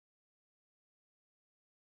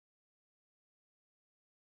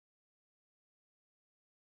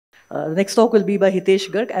The next talk will be by Hitesh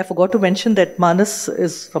Garg. I forgot to mention that Manas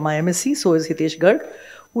is from my MSc, so is Hitesh Garg,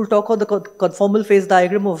 who will talk on the conformal phase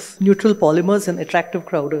diagram of neutral polymers and attractive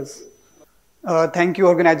crowders. Thank you,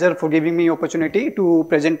 organizer, for giving me opportunity to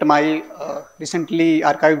present my recently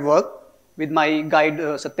archived work with my guide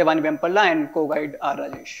Satyavani Vempalla and co-guide R.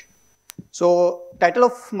 Rajesh. So, title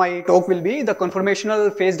of my talk will be the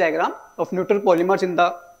conformational phase diagram of neutral polymers in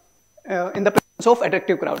the presence of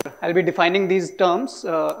attractive crowder. I'll be defining these terms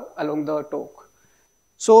along the talk.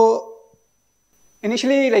 So,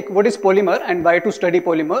 initially, like what is polymer and why to study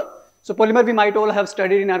polymer? So, polymer we might all have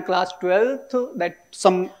studied in our class 12th that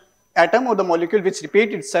some atom or the molecule which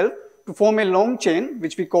repeat itself to form a long chain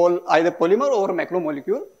which we call either polymer or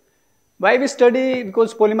macromolecule. Why we study?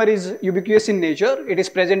 Because polymer is ubiquitous in nature. It is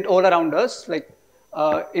present all around us, like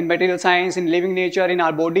in material science, in living nature, in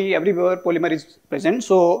our body, everywhere polymer is present.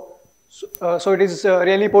 So it is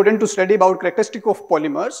really important to study about characteristic of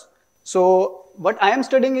polymers. So what I am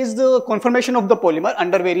studying is the conformation of the polymer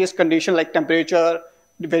under various conditions like temperature,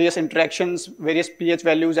 various interactions, various pH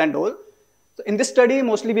values and all. So in this study,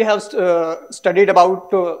 mostly we have studied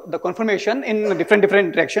about the conformation in different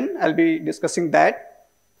interaction. I'll be discussing that.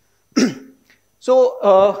 So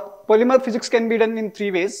polymer physics can be done in three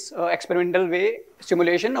ways: experimental way,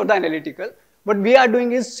 simulation, or the analytical. What we are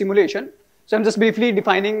doing is simulation. So I'm just briefly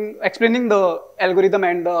explaining the algorithm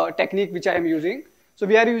and the technique which I am using. So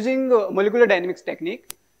we are using molecular dynamics technique,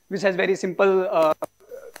 which has very simple,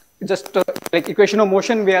 like equation of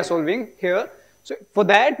motion we are solving here. So for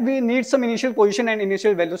that, we need some initial position and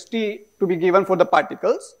initial velocity to be given for the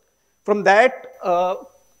particles. From that,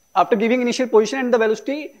 after giving initial position and the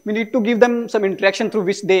velocity, we need to give them some interaction through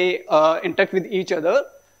which they interact with each other.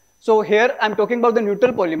 So here I'm talking about the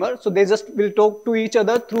neutral polymer. So they just will talk to each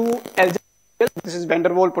other through algebraic. This is van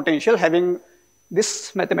der Waals potential having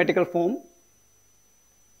this mathematical form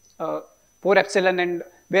for epsilon, and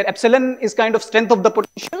where epsilon is kind of strength of the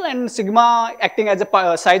potential and sigma acting as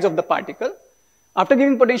a size of the particle. After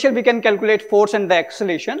giving potential, we can calculate force and the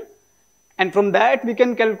acceleration. And from that, we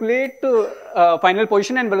can calculate final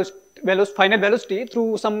position and final velocity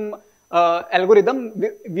through some algorithm.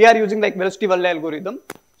 We are using like velocity-Vallée algorithm.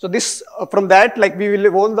 So this, from that, like we will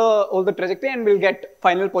evolve all the trajectory and we'll get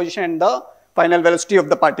final position and the final velocity of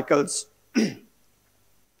the particles.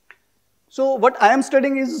 So what I am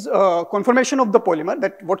studying is conformation of the polymer,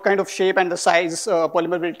 that what kind of shape and the size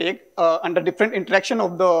polymer will take under different interaction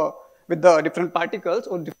with the different particles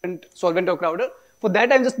or different solvent or crowder. For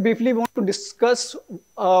that, I just briefly want to discuss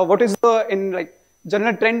what is the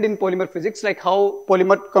general trend in polymer physics, like how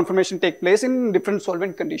polymer conformation take place in different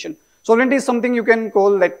solvent condition. Solvent is something you can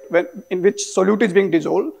call that in which solute is being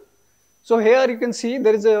dissolved. So here you can see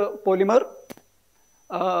there is a polymer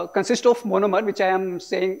consists of monomer, which I am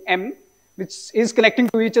saying M, which is connecting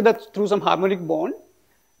to each other through some harmonic bond,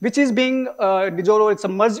 which is being dissolved or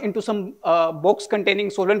submerged into some box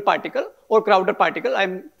containing solvent particle or crowder particle. I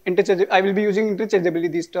will be using interchangeably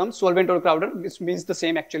these terms, solvent or crowder, which means the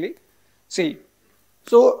same actually. See,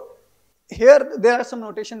 so here there are some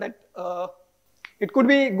notation that it could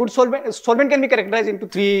be good solvent. Solvent can be characterized into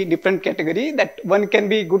three different categories. That one can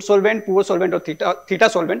be good solvent, poor solvent, or theta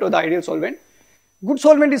solvent, or the ideal solvent. Good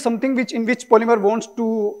solvent is something in which polymer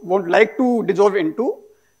won't like to dissolve into.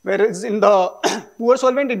 Whereas in the poor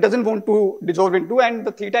solvent, it doesn't want to dissolve into, and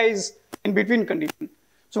the theta is in between condition.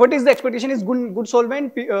 So what is the expectation is good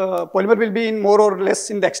solvent, polymer will be in more or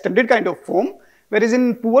less in the extended kind of form, whereas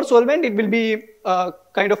in poor solvent, it will be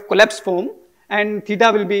kind of collapsed form, and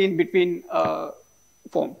theta will be in between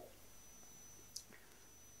form.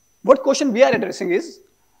 What question we are addressing is,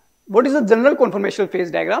 what is the general conformational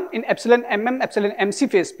phase diagram in epsilon mm, epsilon mc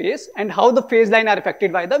phase space, and how the phase line are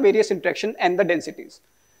affected by the various interaction and the densities.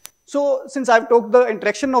 So since I've talked the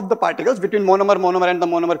interaction of the particles between monomer and the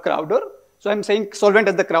monomer crowder, so I'm saying solvent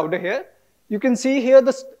as the crowder here. You can see here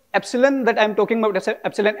the epsilon that I'm talking about,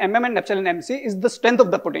 epsilon mm and epsilon mc, is the strength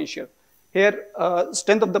of the potential. Here,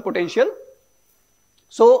 strength of the potential.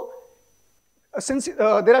 So since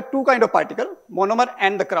there are two kind of particle, monomer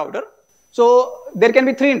and the crowder, so there can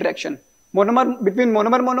be three interaction: between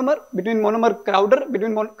monomer, between monomer crowder,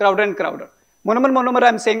 between crowder and crowder. Monomer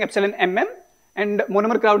I'm saying epsilon mm, and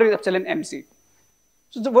monomer crowder is epsilon mc.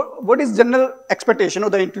 So what is general expectation or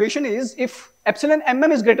the intuition is, if epsilon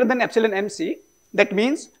mm is greater than epsilon mc, that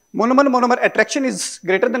means monomer attraction is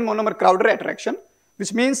greater than monomer crowder attraction,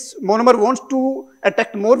 which means monomer wants to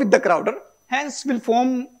attract more with the crowder, hence will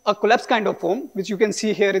form a collapse kind of form, which you can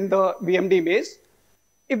see here in the VMD image.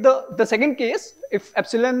 If the second case, if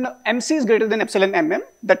epsilon mc is greater than epsilon mm,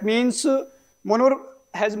 that means monomer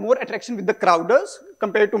has more attraction with the crowders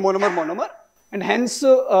compared to monomer. and hence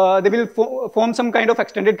they will form some kind of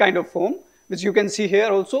extended kind of foam, which you can see here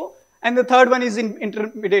also. And the third one is in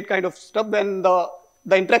intermediate kind of stuff when the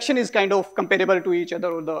interaction is kind of comparable to each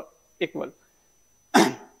other or the equal.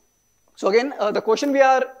 So again, the question we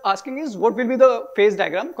are asking is what will be the phase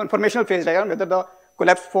diagram, conformational phase diagram, whether the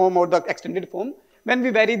collapsed form or the extended form, when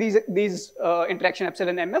we vary these interaction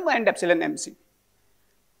epsilon mm and epsilon mc.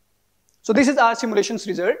 So this is our simulations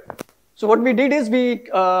result. So what we did is we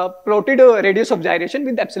plotted a radius of gyration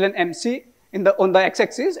with epsilon mc on the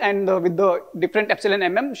x-axis and with the different epsilon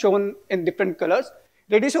mm shown in different colors.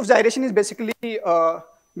 Radius of gyration is basically a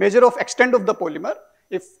measure of extent of the polymer.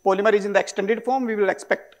 If polymer is in the extended form, we will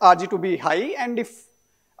expect Rg to be high, and if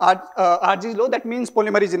Rg is low, that means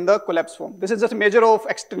polymer is in the collapsed form. This is just a measure of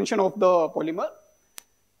extension of the polymer.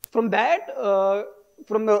 From that,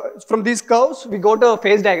 from these curves, we got a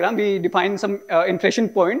phase diagram. We defined some inflection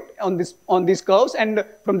point on these curves, and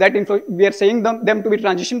from that we are saying them to be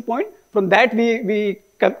transition point. From that, we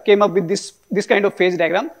came up with this kind of phase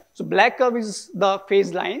diagram. So black curve is the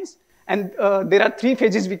phase lines, and there are three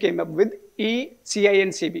phases we came up with: E, Ci,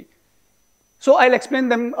 and Cb. So I'll explain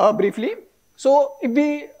them briefly. So if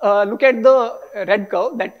we look at the red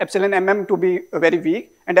curve, that epsilon mm to be very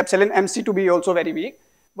weak and epsilon mc to be also very weak,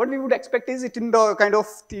 what we would expect is it in the kind of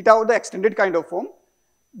theta or the extended kind of form.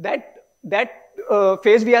 That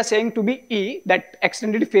phase we are saying to be E, that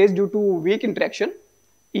extended phase due to weak interaction,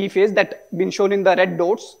 E phase that been shown in the red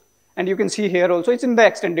dots, and you can see here also it's in the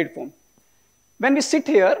extended form. When we sit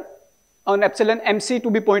here on epsilon mc to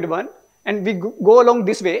be 0.1 and we go along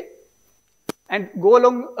this way and go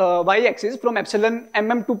along y-axis from epsilon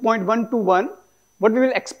mm to 0.1 to 1, what we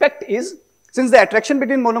will expect is, since the attraction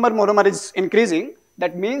between monomer is increasing,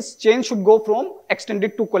 that means chain should go from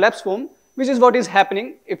extended to collapsed form, which is what is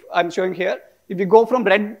happening. If I'm showing here, if we go from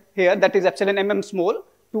red here, that is epsilon mm small,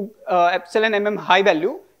 to epsilon mm high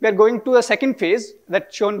value, we are going to a second phase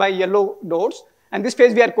that's shown by yellow dots, and this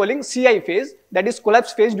phase we are calling Ci phase, that is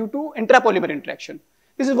collapse phase due to intrapolymer interaction.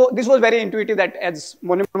 This was very intuitive, that as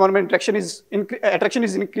monomer attraction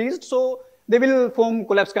is increased, so they will form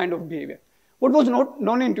collapse kind of behavior. What was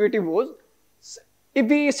non-intuitive was, if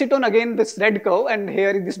we sit on again this red curve and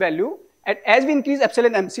here is this value, as we increase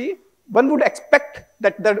epsilon mc, one would expect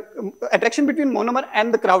that the attraction between monomer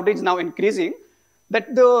and the crowd is now increasing,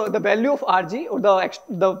 that the value of Rg or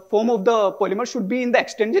the form of the polymer should be in the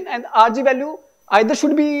extension, and Rg value either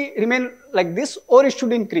should remain like this or it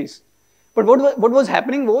should increase. But what was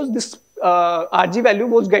happening was this Rg value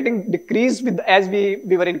was getting decreased as we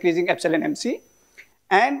were increasing epsilon mc,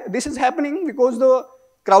 and this is happening because the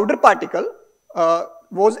Crowder particle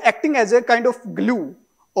was acting as a kind of glue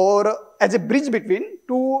or as a bridge between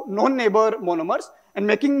two non-neighbor monomers and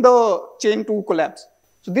making the chain to collapse.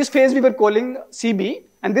 So this phase we were calling Cb,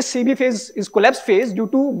 and this Cb phase is collapse phase due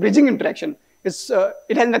to bridging interaction.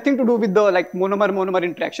 It has nothing to do with the monomer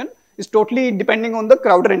interaction. It's totally depending on the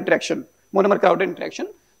Crowder interaction, monomer-Crowder interaction.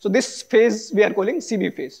 So this phase we are calling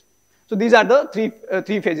Cb phase. So these are the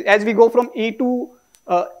three phases. As we go from E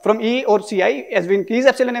or Ci, as we increase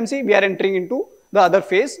epsilon mc, we are entering into the other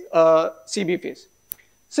phase, Cb phase.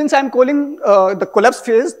 Since I'm calling the collapse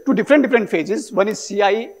phase to different phases, one is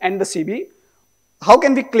Ci and the Cb, how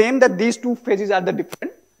can we claim that these two phases are the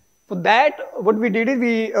different? For that, what we did is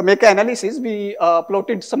we make an analysis. We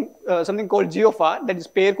plotted something called G of R, that is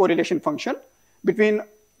pair correlation function between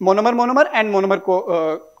monomer and monomer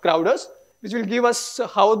Crowders, which will give us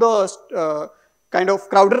how the kind of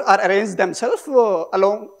Crowder are arranged themselves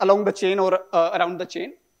along the chain or around the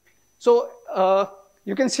chain. So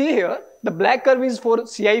you can see here the black curve is for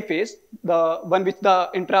Ci phase, the one with the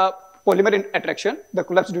intrapolymer attraction, the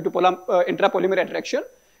collapse due to intrapolymer attraction.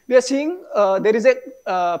 We are seeing there is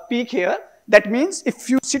a peak here. That means if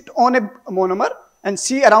you sit on a monomer and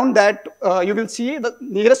see around that, you will see the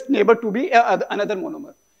nearest neighbor to be another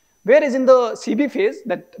monomer. Whereas in the Cb phase,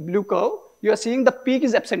 that blue curve, you are seeing the peak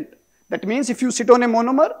is absent. That means if you sit on a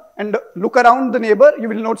monomer and look around the neighbor, you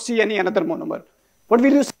will not see any another monomer. What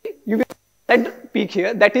will you see? You will see that peak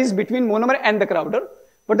here, that is between monomer and the Crowder.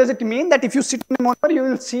 What does it mean? That if you sit on a monomer, you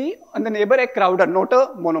will see on the neighbor a Crowder, not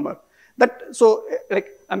a monomer. So like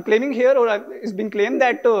I'm claiming here, or it's been claimed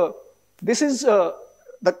that this is the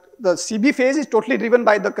Cb phase is totally driven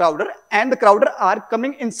by the Crowder, and the Crowder are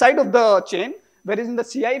coming inside of the chain, whereas in the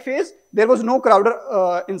Ci phase, there was no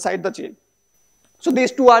Crowder inside the chain. So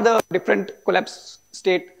these two are the different collapse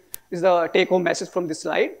state, is the take-home message from this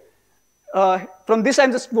slide. From this, I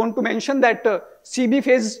just want to mention that Cb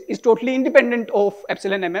phase is totally independent of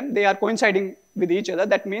epsilon mm. They are coinciding with each other.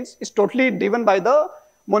 That means it's totally driven by the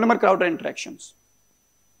monomer Crowder interactions.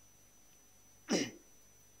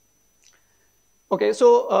 Okay,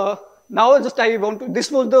 so now just I want to,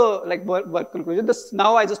 this was the like work conclusion.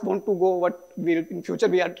 Now I just want to go what in future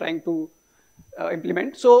we are trying to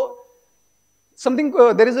implement. So something,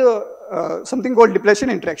 there is a something called depletion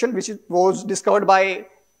interaction, which was discovered by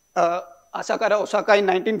Asakara Osaka in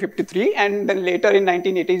 1953, and then later in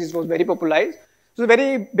 1980s it was very popularized. So a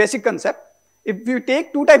very basic concept. If we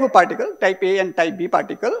take two type of particle, type A and type B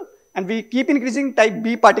particle, and we keep increasing type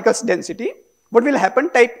B particles density, what will happen?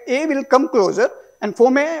 Type A will come closer and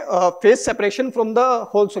form a phase separation from the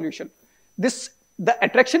whole solution. The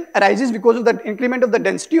attraction arises because of the increment of the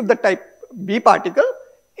density of the type B particle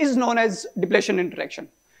is known as depletion interaction.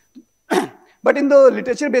 But in the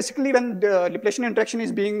literature, basically, when the depletion interaction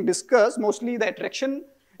is being discussed, mostly the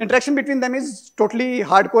interaction between them is totally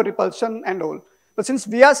hardcore repulsion and all. But since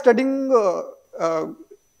we are studying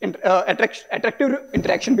attractive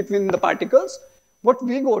interaction between the particles, what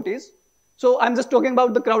we got is, so I'm just talking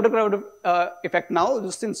about the Crowder effect now,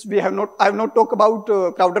 since I have not talked about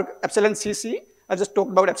Crowder epsilon cc, I just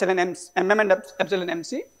talked about epsilon mm and epsilon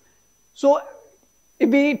mc. So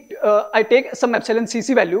if I take some epsilon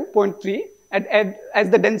cc value, 0.3, and as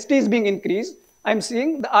the density is being increased, I'm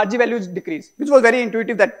seeing the Rg values decrease, which was very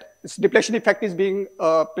intuitive that this depletion effect is being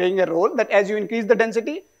playing a role, that as you increase the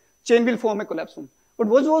density, chain will form a collapse form. But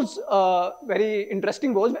what was very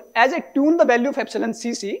interesting was, as I tune the value of epsilon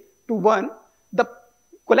cc to 1, the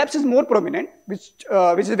collapse is more prominent, which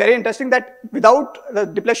is very interesting, that without the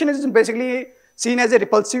depletion is basically seen as a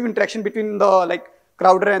repulsive interaction between the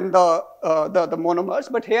Crowder and the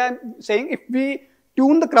monomers. But here I'm saying if we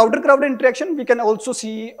tune the Crowder interaction, we can also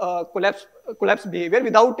see collapse behavior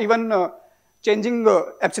without even changing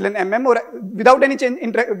epsilon mm, or without any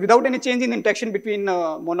change in interaction between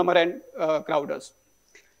monomer and Crowders.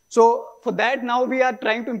 So for that, now we are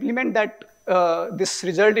trying to implement that this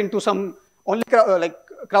result into some only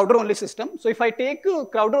Crowder only system. So if I take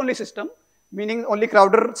Crowder only system, meaning only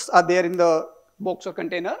Crowders are there in the box or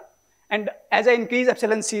container, and as I increase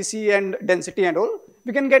epsilon cc and density and all,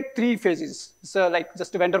 we can get 3 phases. So like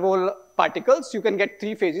just van der Waals particles, you can get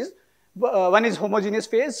 3 phases. One is homogeneous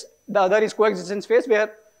phase, the other is coexistence phase,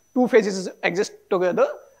 where 2 phases exist together,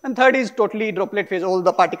 and third is totally droplet phase. All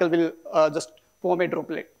the particle will just form a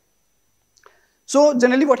droplet. So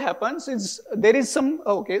generally what happens is there is some,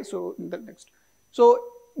 okay, so the next. So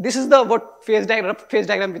this is the rough phase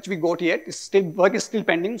diagram which we got here. Work is still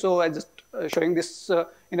pending, so I'm just showing this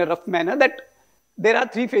in a rough manner, that there are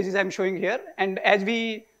 3 phases I'm showing here, and as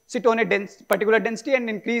we sit on a particular density and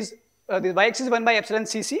increase the y-axis 1 by epsilon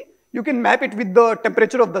cc, you can map it with the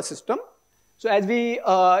temperature of the system. So as we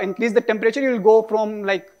increase the temperature, you will go from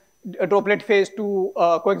like a droplet phase to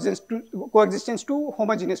coexistence to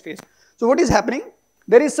homogeneous phase. So what is happening?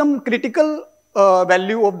 There is some critical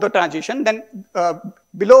value of the transition, then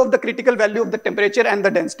below the critical value of the temperature and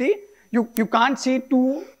the density, you can't see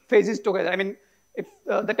 2 phases together. I mean, if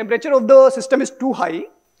the temperature of the system is too high,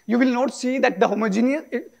 you will not see that the homogeneous,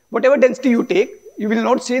 whatever density you take, you will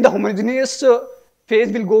not see the homogeneous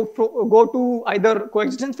phase will go to either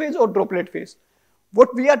coexistence phase or droplet phase.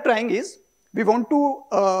 What we are trying is, we want to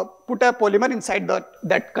put a polymer inside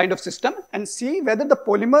that kind of system and see whether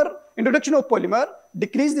the introduction of polymer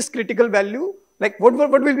decrease this critical value. Like what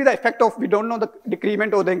will be the effect of, we don't know the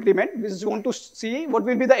decrement or the increment. We just want to see what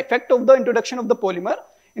will be the effect of the introduction of the polymer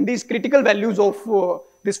in these critical values of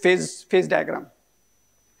this phase diagram.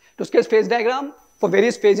 To sketch phase diagram for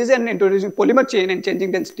various phases and introducing polymer chain and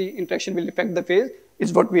changing density interaction will affect the phase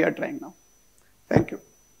is what we are trying now. Thank you.